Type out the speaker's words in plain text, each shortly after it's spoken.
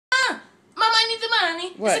money.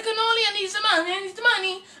 What? It's a cannoli. I need some money. I need the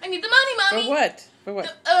money. I need the money, mommy. For what? For what?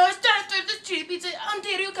 Stratford, the trip. It's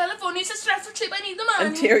Ontario, California. It's a Stratford trip. I need the money.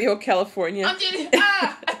 Ontario, California. Ontario,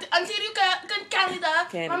 Canada.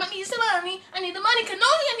 Mama needs the money. I need the money.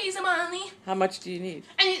 Cannoli. I need the money. How much do you need?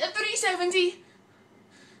 I need $3.70.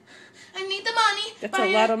 I need the money. That's a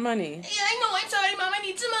lot of money. Yeah, I know. I'm sorry, Mom. I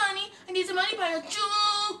need some money. I need some money by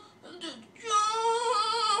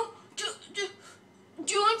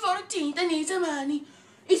June 14th. I need some money.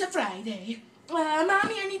 It's a Friday.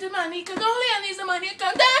 Mommy, I need the money. Cannoli, I need the money.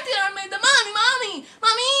 Daddy, I need the money.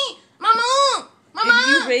 Mommy. Mama. Did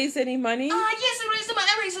you raise any money? Yes, I raised the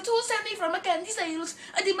money. I raised the $2.70 from my candy sales.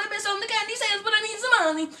 I did my best on the candy sales, but I need some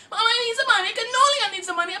money. Mama, I need some money. Cannoli, I need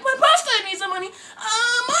some money. Pasta, I need some money.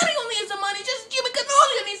 Mario needs some money.